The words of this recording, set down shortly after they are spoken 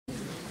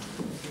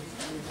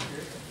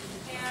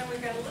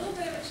we've got a little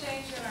bit of a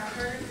change in our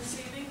herd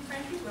this evening.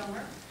 Franke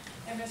Wilmer,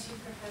 MSU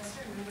professor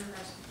and member of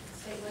our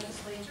state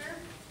legislature,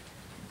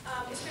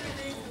 is going to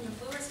read from the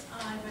Bluest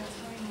Eye by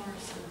Toni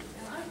Morrison.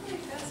 And I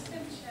think that's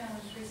been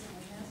challenged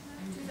recently,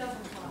 hasn't it?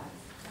 2005.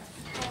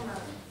 Oh, no.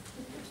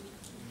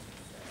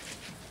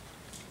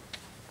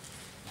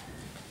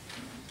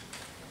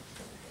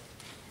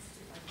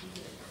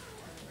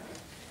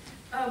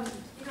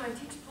 You know, I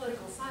teach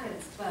political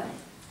science, but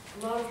a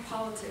lot of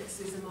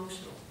politics is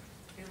emotional.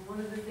 And one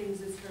of the things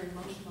that's very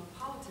emotional in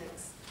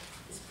politics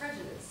is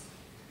prejudice.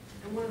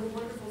 And one of the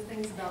wonderful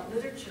things about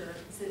literature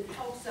is it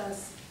helps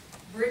us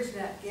bridge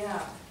that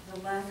gap, the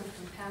lack of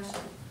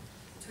compassion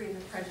between the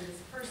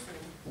prejudiced person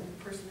and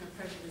the person they're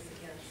prejudiced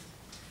against.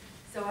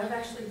 So I've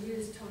actually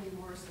used Toni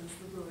Morrison's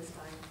The Bluest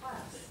Eye in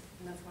class,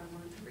 and that's what I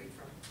wanted to read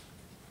from.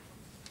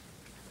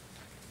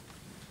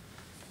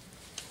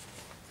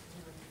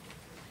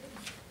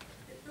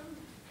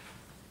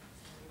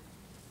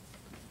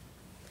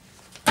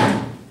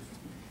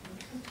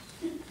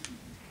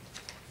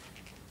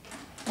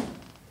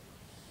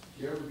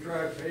 You ever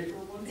tried paper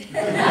one? I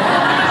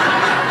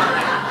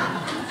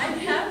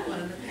have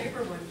one, the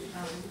paper one.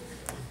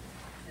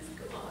 Just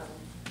come on.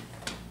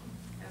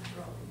 After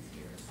all these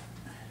years.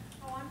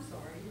 Oh, I'm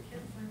sorry, you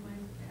can't find my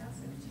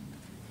passage.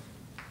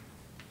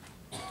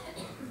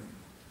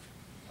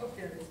 Oh,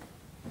 there it is.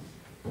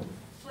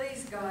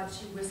 Please, God,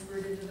 she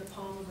whispered into the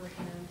palm of her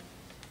hand.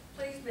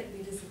 Please make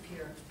me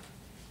disappear.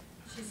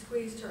 She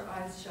squeezed her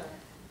eyes shut.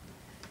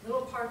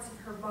 Little parts of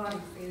her body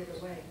faded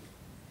away.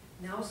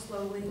 Now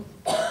slowly,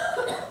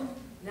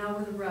 now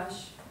with a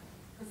rush,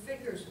 her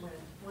fingers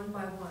went, one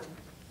by one.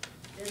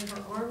 Then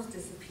her arms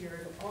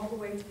disappeared all the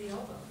way to the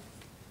elbow.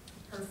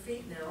 Her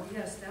feet now,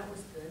 yes, that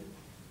was good.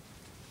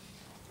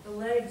 The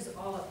legs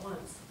all at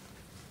once.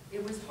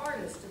 It was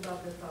hardest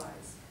above the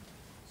thighs.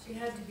 She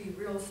had to be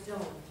real still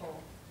and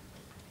pull.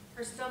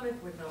 Her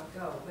stomach would not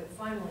go, but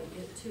finally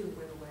it too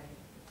went away.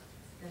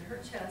 Then her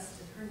chest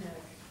and her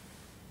neck.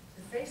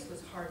 The face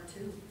was hard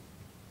too,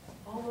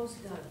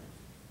 almost done.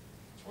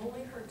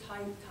 Only her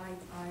tight, tight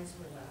eyes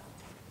were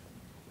left.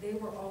 They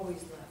were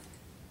always left.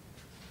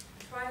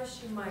 Try as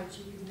she might,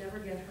 she could never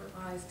get her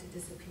eyes to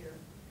disappear.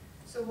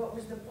 So what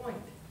was the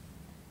point?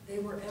 They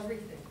were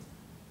everything.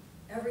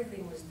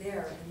 Everything was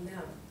there in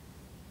them.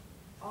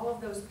 All of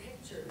those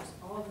pictures,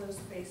 all of those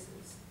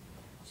faces.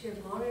 She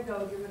had long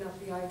ago given up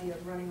the idea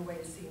of running away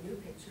to see new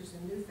pictures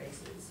and new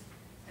faces,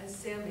 as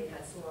Sammy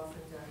had so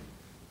often done.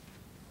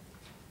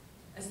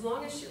 As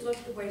long as she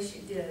looked the way she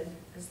did,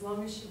 as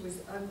long as she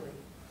was ugly,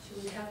 she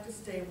would have to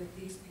stay with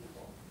these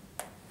people.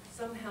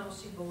 Somehow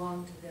she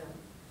belonged to them.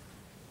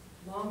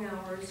 Long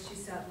hours she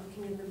sat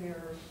looking in the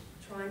mirror,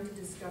 trying to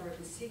discover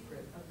the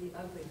secret of the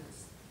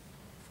ugliness.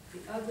 The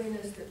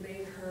ugliness that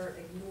made her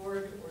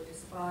ignored or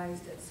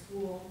despised at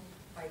school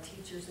by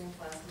teachers and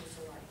classmates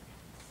alike.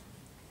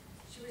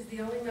 She was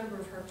the only member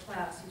of her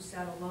class who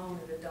sat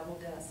alone at a double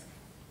desk.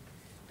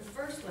 The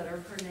first letter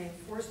of her name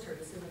forced her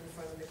to sit in the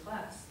front of the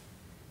class.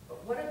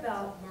 But what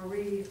about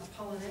Marie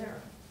Apollinaire?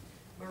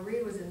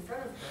 Marie was in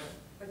front of her,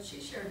 but she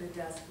shared the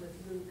desk with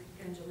Luke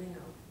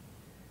Angelino.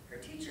 Her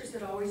teachers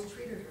had always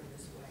treated her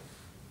this way.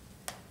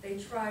 They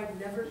tried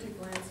never to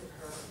glance at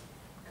her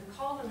and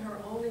called on her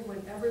only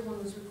when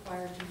everyone was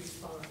required to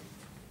respond.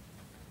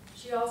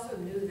 She also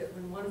knew that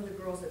when one of the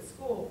girls at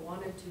school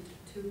wanted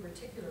to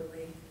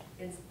particularly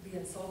be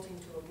insulting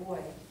to a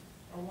boy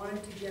or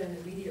wanted to get an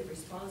immediate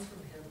response from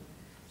him,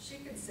 she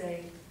could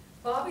say,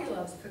 "Bobby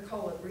loves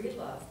Pecola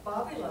Breedlove,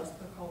 Bobby loves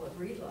Pecola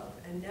Breedlove,"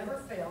 and never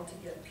fail to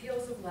get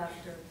peals of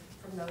laughter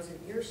from those in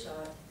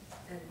earshot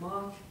and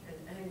mock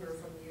and anger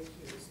from the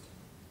accused.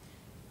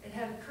 It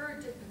had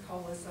occurred to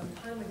Pecola some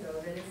time ago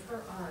that if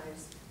her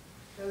eyes,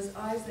 those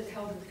eyes that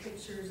held the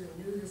pictures and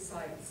knew the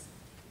sights,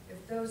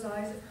 if those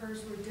eyes of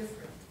hers were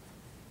different,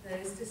 that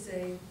is to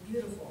say,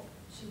 beautiful,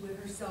 she would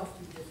herself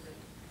be different.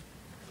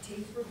 Her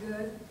teeth were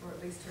good, or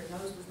at least her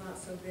nose was not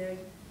so big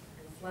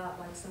and flat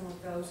like some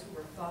of those who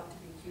were thought to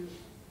be cute.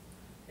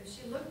 If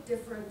she looked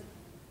different,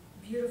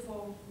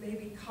 beautiful,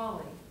 maybe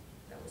Collie,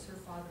 that was her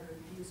father who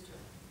abused her,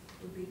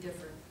 would be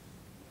different.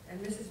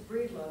 And Mrs.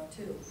 Breedlove,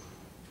 too.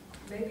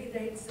 Maybe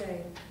they'd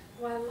say,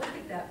 "Why, look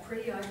at that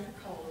pretty-eyed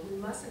Pecola. We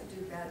mustn't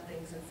do bad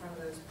things in front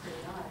of those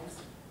pretty eyes."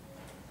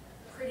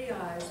 Pretty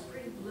eyes,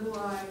 pretty blue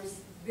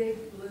eyes,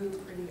 big blue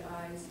pretty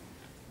eyes.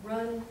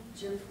 Run,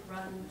 Jip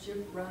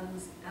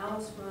runs,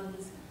 Alice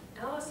runs.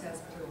 Alice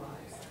has blue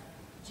eyes.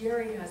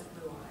 Jerry has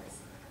blue eyes.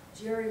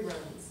 Jerry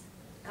runs.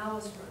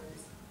 Alice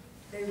runs.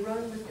 They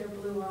run with their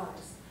blue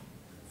eyes.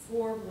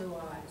 4 blue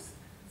eyes.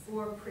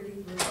 4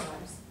 pretty blue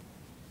eyes.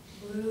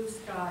 Blue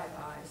sky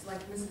eyes,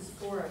 like Mrs.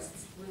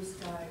 Forrest's blue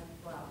sky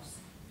blouse.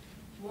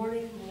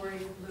 Morning glory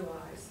blue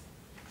eyes.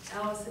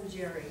 Alice and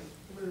Jerry,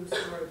 blue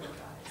storybook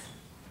eyes.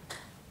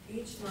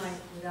 Each night,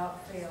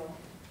 without fail,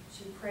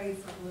 she prayed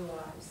for blue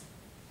eyes.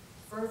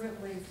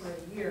 Fervently for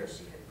a year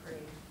she had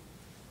prayed.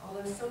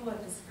 Although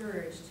somewhat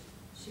discouraged,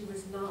 she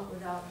was not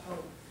without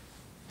hope.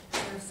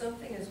 And if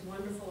something as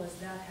wonderful as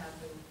that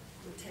happened,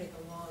 it would take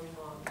a long,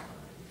 long time.